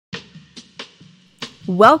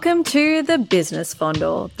Welcome to The Business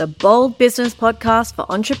Fondle, the bold business podcast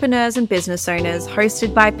for entrepreneurs and business owners,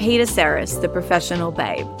 hosted by Peter Saris, the professional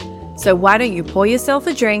babe. So why don't you pour yourself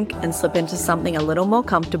a drink and slip into something a little more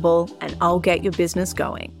comfortable, and I'll get your business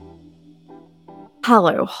going.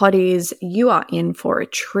 Hello, hotties. You are in for a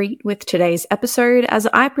treat with today's episode as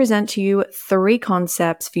I present to you 3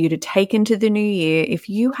 concepts for you to take into the new year if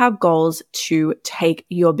you have goals to take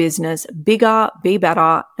your business bigger, be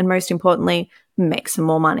better, and most importantly, make some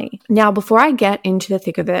more money. Now, before I get into the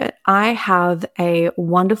thick of it, I have a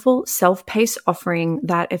wonderful self-paced offering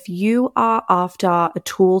that if you are after a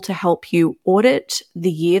tool to help you audit the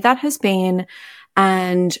year that has been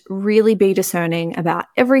and really be discerning about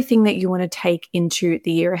everything that you want to take into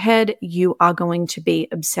the year ahead, you are going to be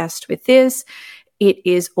obsessed with this. It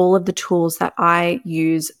is all of the tools that I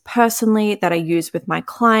use personally, that I use with my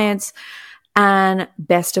clients. And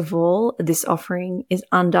best of all, this offering is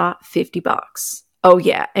under $50. Oh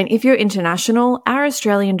yeah. And if you're international, our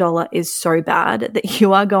Australian dollar is so bad that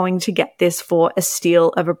you are going to get this for a steal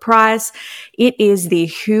of a price. It is the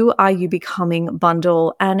Who Are You Becoming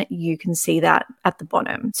bundle, and you can see that at the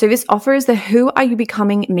bottom. So this offer is the Who Are You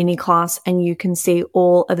Becoming mini class, and you can see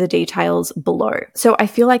all of the details below. So I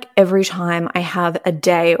feel like every time I have a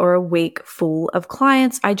day or a week full of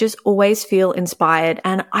clients, I just always feel inspired.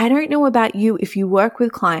 And I don't know about you if you work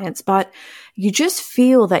with clients, but you just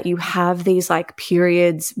feel that you have these like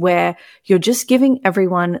periods where you're just giving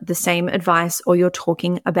everyone the same advice or you're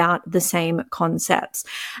talking about the same concepts.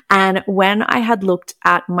 And when I had looked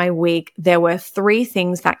at my week, there were 3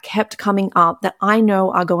 things that kept coming up that I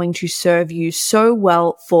know are going to serve you so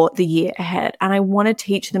well for the year ahead. And I want to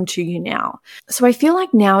teach them to you now. So I feel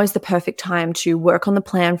like now is the perfect time to work on the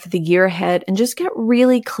plan for the year ahead and just get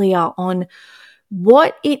really clear on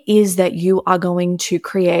what it is that you are going to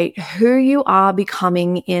create, who you are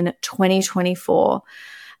becoming in 2024.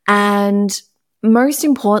 And most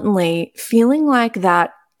importantly, feeling like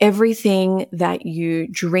that everything that you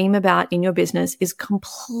dream about in your business is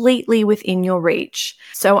completely within your reach.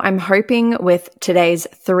 So I'm hoping with today's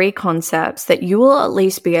 3 concepts that you will at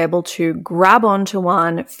least be able to grab onto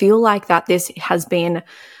one, feel like that this has been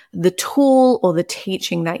the tool or the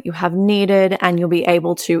teaching that you have needed, and you'll be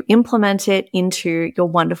able to implement it into your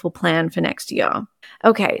wonderful plan for next year.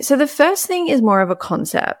 Okay, so the first thing is more of a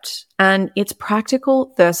concept, and it's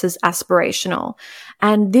practical versus aspirational.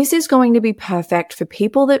 And this is going to be perfect for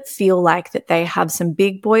people that feel like that they have some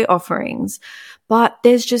big boy offerings, but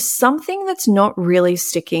there's just something that's not really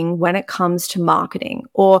sticking when it comes to marketing,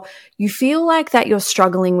 or you feel like that you're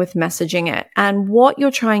struggling with messaging it. And what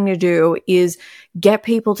you're trying to do is get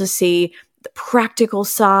people to see the practical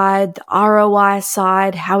side, the ROI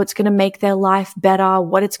side, how it's going to make their life better,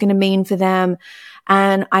 what it's going to mean for them.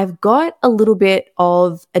 And I've got a little bit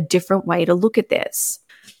of a different way to look at this.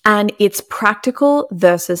 And it's practical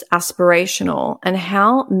versus aspirational, and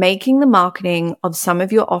how making the marketing of some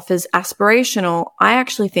of your offers aspirational, I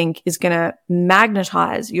actually think is going to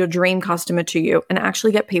magnetize your dream customer to you and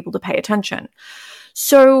actually get people to pay attention.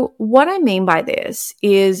 So what I mean by this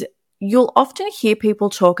is you'll often hear people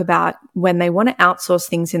talk about when they want to outsource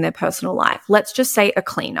things in their personal life. Let's just say a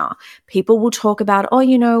cleaner. People will talk about,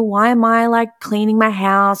 oh, why am I like cleaning my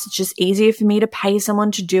house? It's just easier for me to pay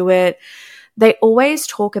someone to do it. They always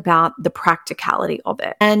talk about the practicality of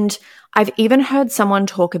it. And I've even heard someone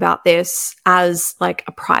talk about this as like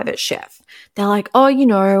a private chef. They're like,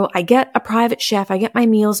 oh, I get a private chef. I get my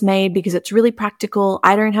meals made because it's really practical.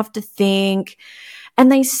 I don't have to think.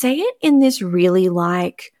 And they say it in this really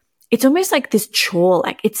like, it's almost like this chore.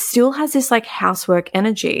 Like it still has this like housework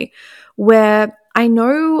energy, where I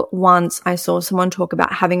know once I saw someone talk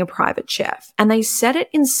about having a private chef, and they said it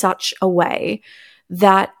in such a way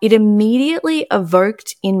that it immediately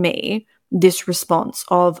evoked in me this response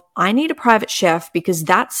of, I need a private chef because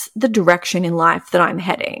that's the direction in life that I'm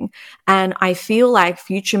heading. And I feel like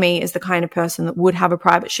future me is the kind of person that would have a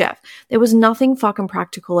private chef. There was nothing fucking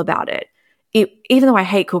practical about it. Even though I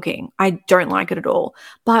hate cooking, I don't like it at all.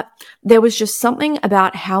 But there was just something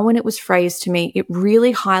about how when it was phrased to me, it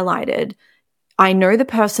really highlighted, I know the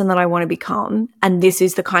person that I want to become, and this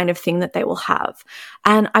is the kind of thing that they will have.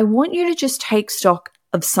 And I want you to just take stock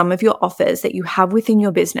of some of your offers that you have within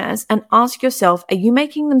your business and ask yourself, are you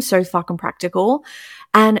making them so fucking practical?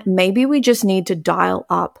 And maybe we just need to dial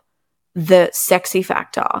up the sexy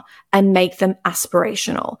factor and make them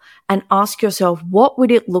aspirational, and ask yourself, what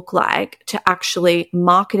would it look like to actually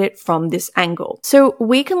market it from this angle? So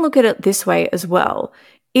we can look at it this way as well.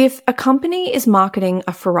 If a company is marketing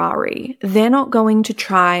a Ferrari, they're not going to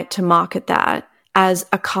try to market that as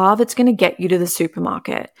a car that's going to get you to the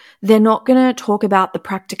supermarket. They're not going to talk about the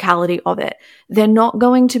practicality of it. They're not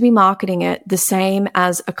going to be marketing it the same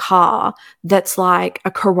as a car that's like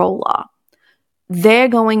a Corolla. They're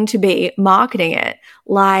going to be marketing it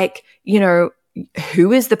like,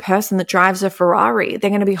 who is the person that drives a Ferrari? They're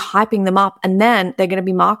going to be hyping them up, and then they're going to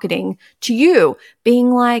be marketing to you, being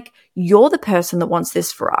like, you're the person that wants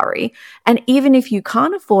this Ferrari. And even if you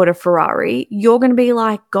can't afford a Ferrari, you're going to be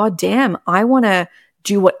like, God damn, I want to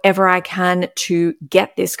do whatever I can to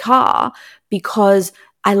get this car because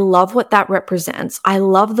I love what that represents. I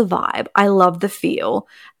love the vibe. I love the feel.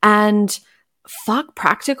 And fuck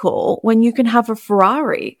practical when you can have a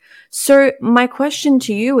Ferrari. So my question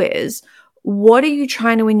to you is, what are you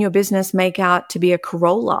trying to in your business make out to be a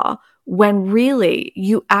Corolla when really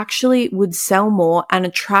you actually would sell more and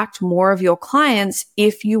attract more of your clients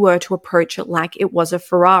if you were to approach it like it was a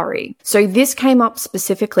Ferrari? So this came up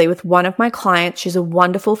specifically with one of my clients. She's a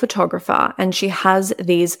wonderful photographer and she has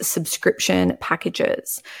these subscription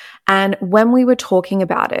packages. And when we were talking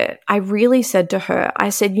about it, I really said to her, I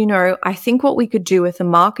said, I think what we could do with the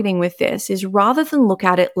marketing with this is rather than look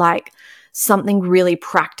at it like something really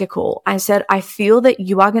practical. I said, I feel that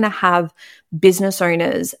you are going to have business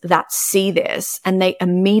owners that see this and they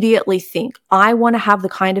immediately think, I want to have the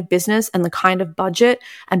kind of business and the kind of budget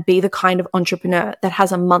and be the kind of entrepreneur that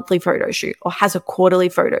has a monthly photo shoot or has a quarterly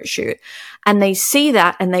photo shoot. And they see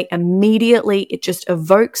that and they immediately, it just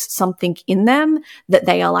evokes something in them that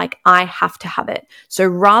they are like, I have to have it. So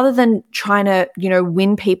rather than trying to,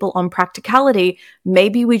 win people on practicality,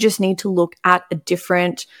 maybe we just need to look at a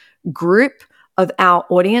different group of our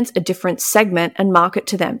audience, a different segment, and market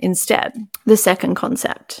to them instead. The second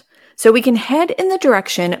concept. So we can head in the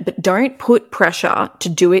direction, but don't put pressure to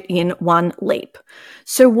do it in one leap.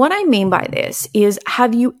 So what I mean by this is,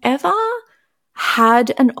 have you ever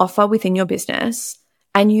had an offer within your business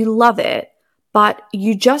and you love it, but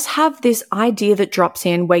you just have this idea that drops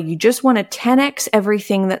in where you just want to 10x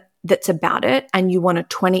everything that's about it and you want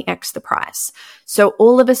to 20x the price. So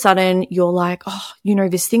all of a sudden you're like,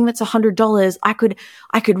 this thing that's $100,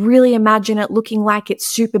 I could really imagine it looking like it's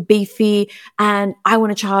super beefy and I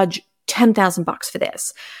want to charge $10,000 for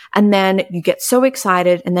this. And then you get so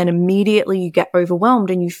excited and then immediately you get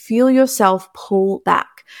overwhelmed and you feel yourself pull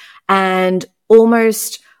back and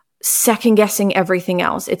almost second guessing everything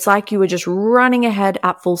else. It's like you were just running ahead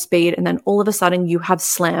at full speed and then all of a sudden you have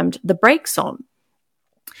slammed the brakes on.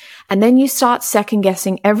 And then you start second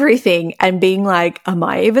guessing everything and being like, am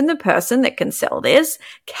I even the person that can sell this?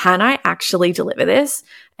 Can I actually deliver this?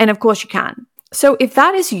 And of course you can. So if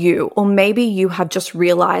that is you, or maybe you have just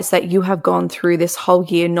realized that you have gone through this whole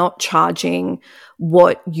year not charging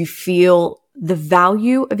what you feel the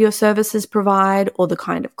value of your services provide or the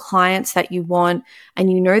kind of clients that you want,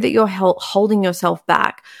 and you know that you're holding yourself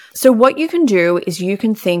back. So what you can do is you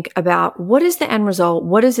can think about, what is the end result?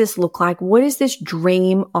 What does this look like? What is this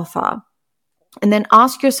dream offer? And then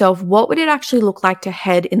ask yourself, what would it actually look like to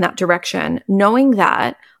head in that direction, knowing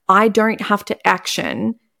that I don't have to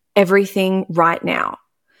action everything right now.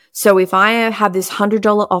 So if I have this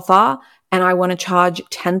 $100 offer and I want to charge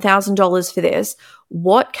 $10,000 for this,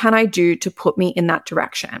 what can I do to put me in that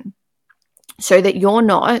direction so that you're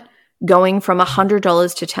not going from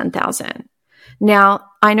 $100 to $10,000? Now,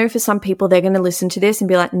 I know for some people, they're going to listen to this and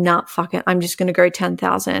be like, nah, fuck it. I'm just going to go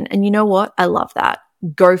 10,000. And you know what? I love that.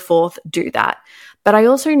 Go forth, do that. But I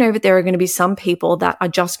also know that there are going to be some people that are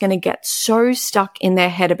just going to get so stuck in their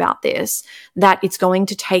head about this that it's going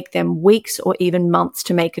to take them weeks or even months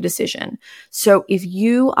to make a decision. So if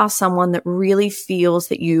you are someone that really feels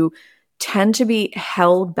that you tend to be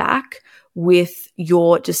held back with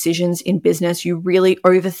your decisions in business, you really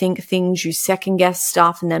overthink things, you second guess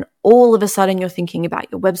stuff, and then all of a sudden you're thinking about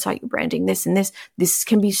your website, your branding, this and this. This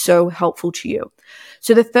can be so helpful to you.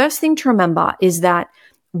 So the first thing to remember is that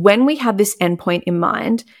when we have this endpoint in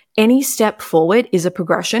mind, any step forward is a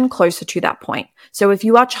progression closer to that point. So if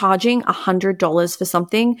you are charging $100 for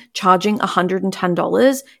something, charging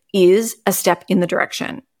 $110 is a step in the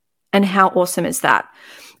direction. And how awesome is that?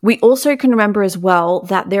 We also can remember as well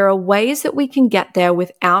that there are ways that we can get there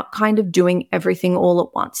without kind of doing everything all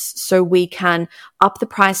at once. So we can up the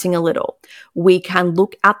pricing a little. We can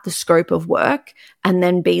look at the scope of work and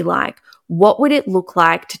then be like, what would it look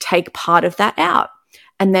like to take part of that out?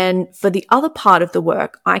 And then for the other part of the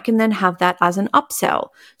work, I can then have that as an upsell.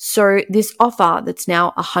 So this offer that's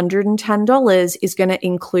now $110 is going to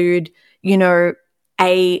include,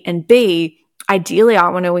 A and B. Ideally, I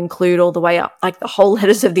want to include all the way up, like the whole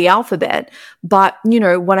letters of the alphabet. But,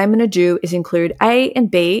 what I'm going to do is include A and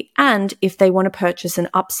B. And if they want to purchase an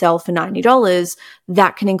upsell for $90,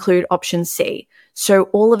 that can include option C. So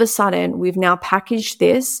all of a sudden, we've now packaged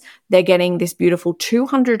this. They're getting this beautiful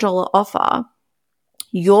 $200 offer.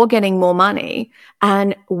 You're getting more money,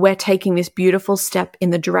 and we're taking this beautiful step in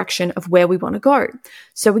the direction of where we want to go.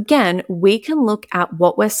 So again, we can look at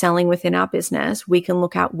what we're selling within our business. We can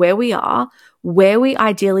look at where we are, where we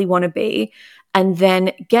ideally want to be, and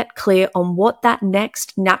then get clear on what that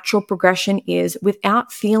next natural progression is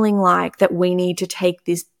without feeling like that we need to take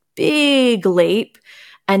this big leap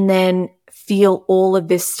and then feel all of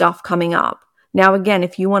this stuff coming up. Now, again,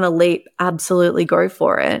 if you want to leap, absolutely go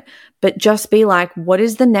for it. But just be like, what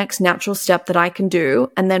is the next natural step that I can do?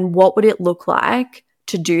 And then what would it look like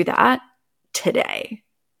to do that today?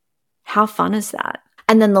 How fun is that?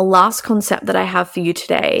 And then the last concept that I have for you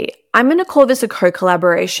today, I'm going to call this a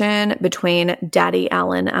co-collaboration between Daddy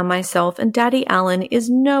Alan and myself. And Daddy Alan is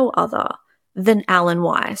no other than Alan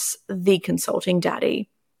Weiss, the consulting daddy.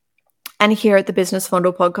 And here at the Business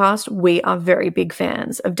Fondle podcast, we are very big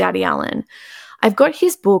fans of Daddy Alan. I've got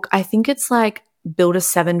his book. I think it's like Build a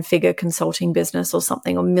 7-Figure Consulting Business or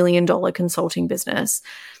something, or $1 million consulting business.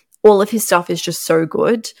 All of his stuff is just so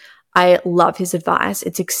good. I love his advice.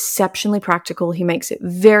 It's exceptionally practical. He makes it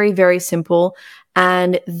very, very simple.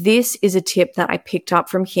 And this is a tip that I picked up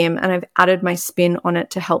from him, and I've added my spin on it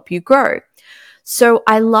to help you grow. So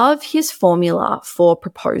I love his formula for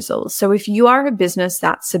proposals. So if you are a business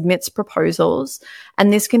that submits proposals,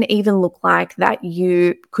 and this can even look like that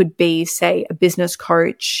you could be, say, a business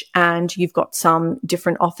coach and you've got some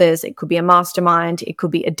different offers. It could be a mastermind. It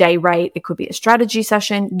could be a day rate. It could be a strategy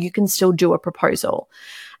session. You can still do a proposal.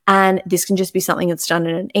 And this can just be something that's done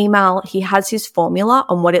in an email. He has his formula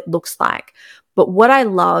on what it looks like. But what I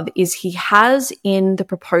love is he has in the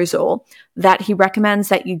proposal that he recommends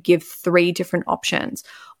that you give 3 different options.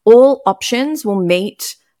 All options will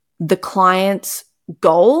meet the client's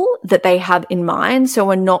goal that they have in mind. So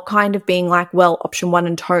we're not kind of being like, well, option 1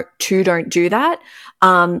 and 2 don't do that.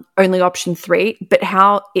 Only option 3. But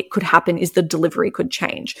how it could happen is the delivery could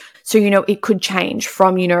change. So, it could change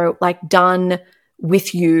from, like done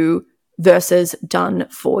with you versus done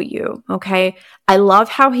for you. Okay. I love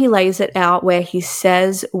how he lays it out where he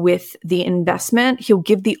says with the investment, he'll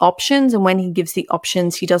give the options. And when he gives the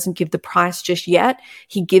options, he doesn't give the price just yet.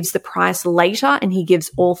 He gives the price later, and he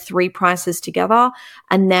gives all 3 prices together.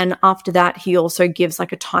 And then after that, he also gives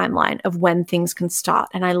like a timeline of when things can start.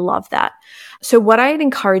 And I love that. So what I'd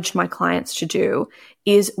encourage my clients to do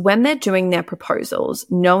is when they're doing their proposals,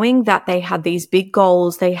 knowing that they have these big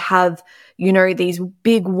goals, they have, these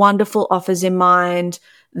big, wonderful offers in mind.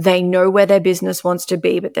 They know where their business wants to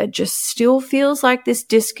be, but there just still feels like this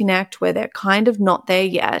disconnect where they're kind of not there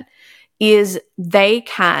yet, is they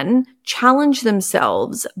can challenge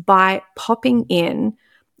themselves by popping in,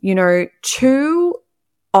 2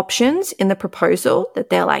 options in the proposal that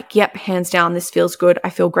they're like, yep, hands down, this feels good. I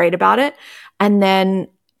feel great about it. And then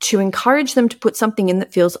to encourage them to put something in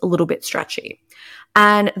that feels a little bit stretchy.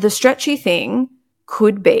 And the stretchy thing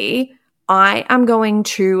could be, I am going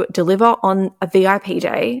to deliver on a VIP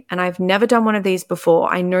day, and I've never done one of these before.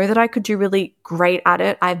 I know that I could do really great at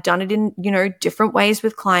it. I've done it in, different ways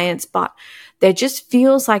with clients, but there just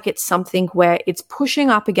feels like it's something where it's pushing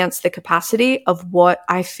up against the capacity of what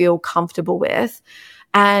I feel comfortable with.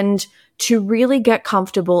 And to really get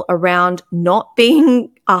comfortable around not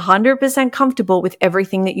being 100% comfortable with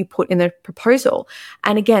everything that you put in the proposal.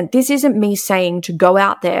 And again, this isn't me saying to go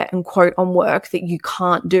out there and quote on work that you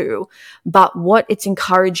can't do, but what it's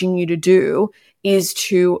encouraging you to do is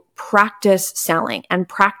to practice selling and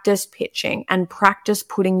practice pitching and practice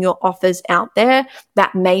putting your offers out there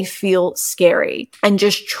that may feel scary, and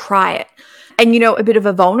just try it. And, a bit of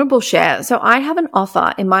a vulnerable share. So I have an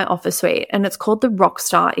offer in my offer suite, and it's called the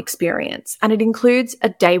Rockstar Experience, and it includes a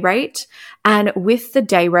day rate. And with the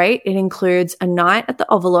day rate, it includes a night at the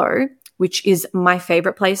Ovolo, which is my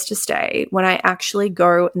favorite place to stay when I actually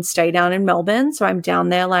go and stay down in Melbourne. So I'm down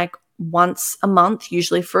there like once a month,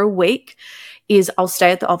 usually for a week, is I'll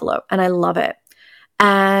stay at the Ovolo, and I love it.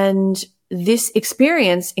 And this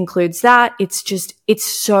experience includes that. It's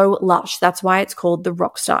so lush. That's why it's called the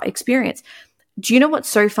Rockstar Experience. Do you know what's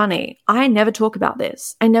so funny? I never talk about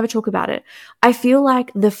this. I never talk about it. I feel like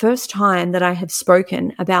the first time that I have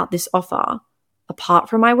spoken about this offer, apart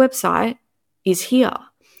from my website, is here.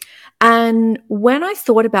 And when I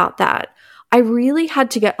thought about that, I really had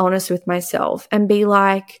to get honest with myself and be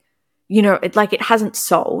like, it hasn't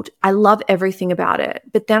sold. I love everything about it.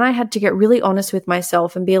 But then I had to get really honest with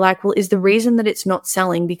myself and be like, well, is the reason that it's not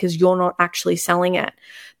selling because you're not actually selling it?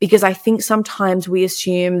 Because I think sometimes we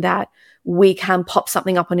assume that we can pop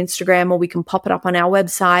something up on Instagram or we can pop it up on our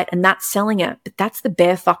website and that's selling it. But that's the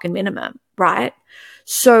bare fucking minimum, right?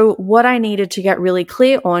 So what I needed to get really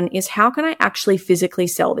clear on is how can I actually physically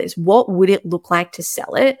sell this? What would it look like to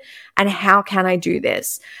sell it? And how can I do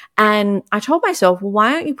this? And I told myself, well,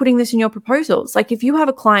 why aren't you putting this in your proposals? Like if you have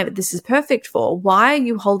a client that this is perfect for, why are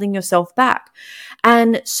you holding yourself back?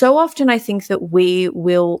 And so often I think that we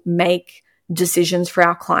will make decisions for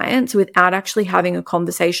our clients without actually having a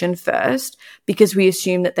conversation first because we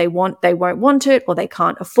assume that they won't want it or they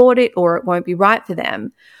can't afford it or it won't be right for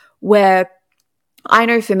them. Where I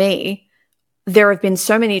know for me, there have been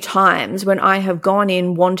so many times when I have gone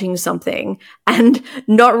in wanting something and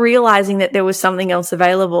not realizing that there was something else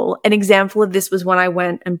available. An example of this was when I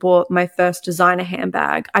went and bought my first designer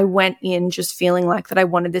handbag. I went in just feeling like that I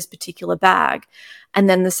wanted this particular bag. And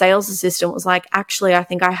then the sales assistant was like, actually, I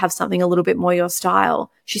think I have something a little bit more your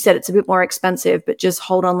style. She said, it's a bit more expensive, but just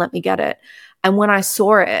hold on, let me get it. And when I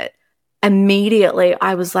saw it, immediately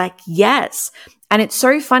I was like, yes. And it's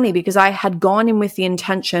so funny because I had gone in with the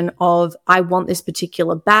intention of, I want this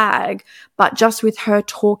particular bag, but just with her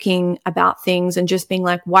talking about things and just being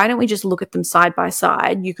like, why don't we just look at them side by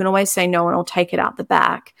side? You can always say no and I'll take it out the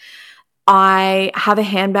back. I have a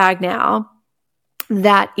handbag now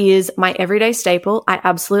that is my everyday staple. I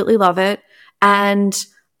absolutely love it. And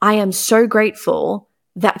I am so grateful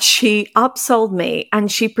that she upsold me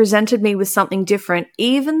and she presented me with something different,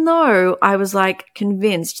 even though I was like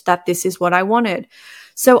convinced that this is what I wanted.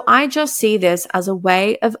 So I just see this as a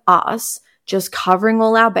way of us just covering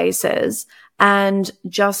all our bases and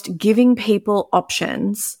just giving people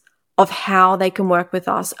options of how they can work with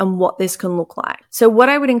us and what this can look like. So what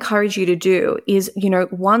I would encourage you to do is,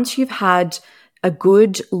 once you've had a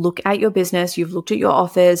good look at your business, you've looked at your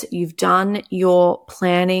offers, you've done your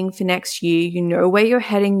planning for next year, you know where you're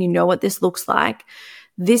heading, you know what this looks like.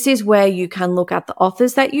 This is where you can look at the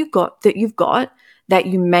offers that you've got that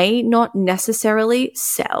you may not necessarily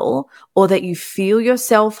sell or that you feel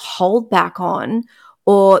yourself hold back on,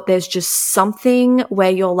 or there's just something where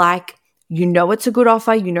you're like, it's a good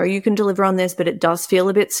offer, you can deliver on this, but it does feel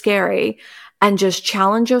a bit scary, and just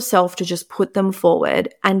challenge yourself to just put them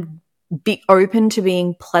forward and be open to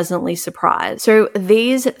being pleasantly surprised. So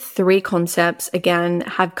these 3 concepts, again,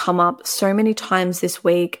 have come up so many times this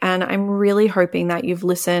week, and I'm really hoping that you've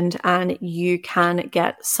listened and you can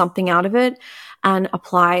get something out of it and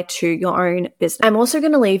apply to your own business. I'm also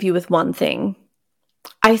going to leave you with one thing.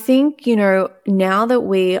 I think, now that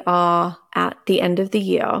we are at the end of the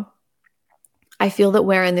year, I feel that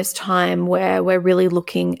we're in this time where we're really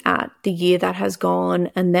looking at the year that has gone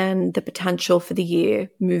and then the potential for the year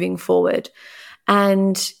moving forward.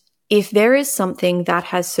 And if there is something that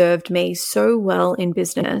has served me so well in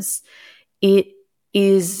business, it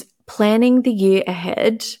is planning the year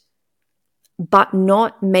ahead, but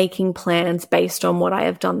not making plans based on what I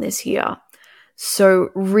have done this year. So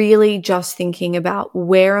really just thinking about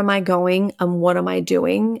where am I going and what am I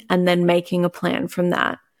doing, and then making a plan from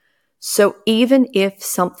that. So even if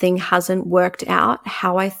something hasn't worked out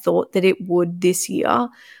how I thought that it would this year,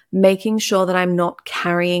 making sure that I'm not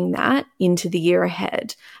carrying that into the year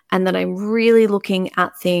ahead, and that I'm really looking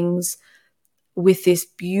at things with this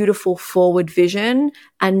beautiful forward vision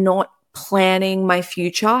and not planning my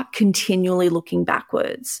future, continually looking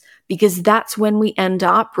backwards, because that's when we end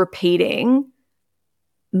up repeating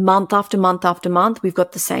month after month after month. We've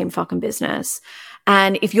got the same fucking business.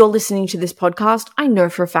 And if you're listening to this podcast, I know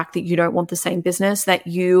for a fact that you don't want the same business, that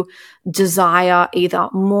you desire either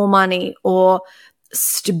more money or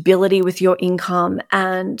stability with your income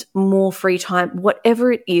and more free time.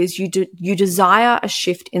 Whatever it is, you desire a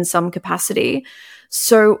shift in some capacity.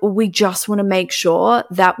 So we just want to make sure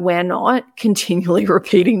that we're not continually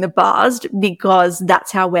repeating the past, because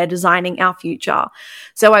that's how we're designing our future.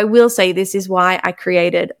 So I will say this is why I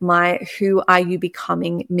created my Who Are You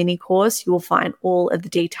Becoming mini course. You will find all of the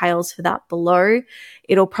details for that below.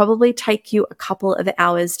 It'll probably take you a couple of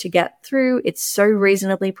hours to get through. It's so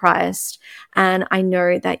reasonably priced, and I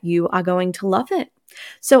know that you are going to love it.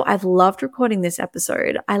 So I've loved recording this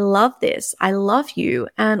episode. I love this. I love you.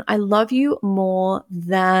 And I love you more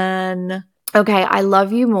than, I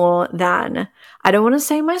love you more than, I don't want to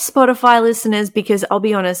say my Spotify listeners, because I'll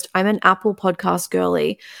be honest, I'm an Apple podcast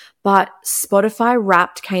girly, but Spotify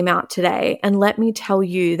Wrapped came out today. And let me tell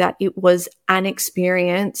you that it was an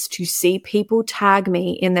experience to see people tag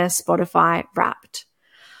me in their Spotify Wrapped.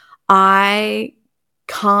 I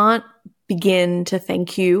can't begin to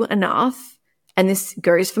thank you enough. And this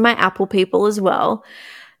goes for my Apple people as well,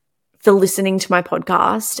 for listening to my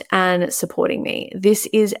podcast and supporting me. This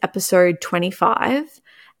is episode 25.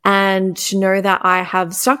 And to know that I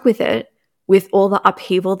have stuck with it with all the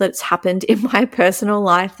upheaval that's happened in my personal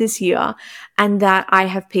life this year, and that I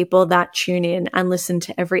have people that tune in and listen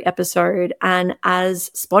to every episode. And as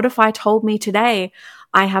Spotify told me today,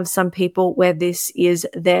 I have some people where this is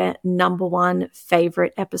their number one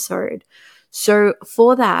favorite episode. So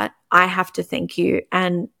for that, I have to thank you.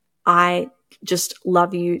 And I just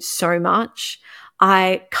love you so much.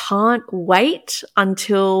 I can't wait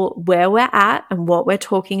until where we're at and what we're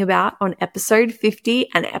talking about on episode 50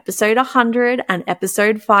 and episode 100 and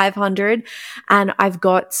episode 500. And I've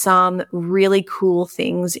got some really cool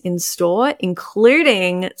things in store,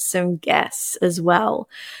 including some guests as well.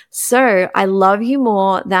 So I love you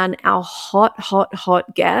more than our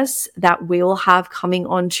hot guests that we will have coming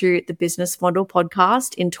onto the Business Fondle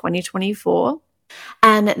podcast in 2024.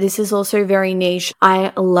 And this is also very niche.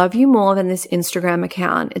 I love you more than this Instagram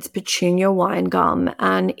account. It's Petunia Winegum,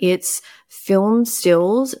 and it's film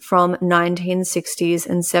stills from 1960s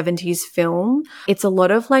and 70s film. It's a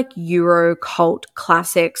lot of like Euro cult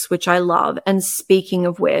classics, which I love. And speaking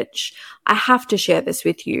of which, I have to share this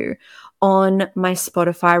with you. On my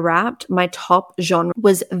Spotify Wrapped, my top genre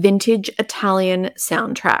was vintage Italian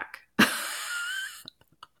soundtrack.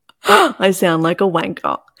 I sound like a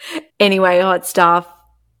wanker. Anyway, hot stuff.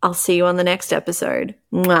 I'll see you on the next episode.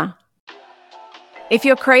 Mwah. If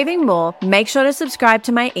you're craving more, make sure to subscribe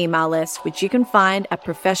to my email list, which you can find at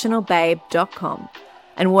professionalbabe.com.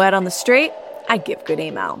 And word on the street, I give good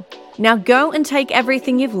email. Now go and take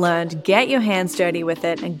everything you've learned, get your hands dirty with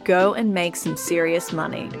it, and go and make some serious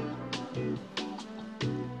money.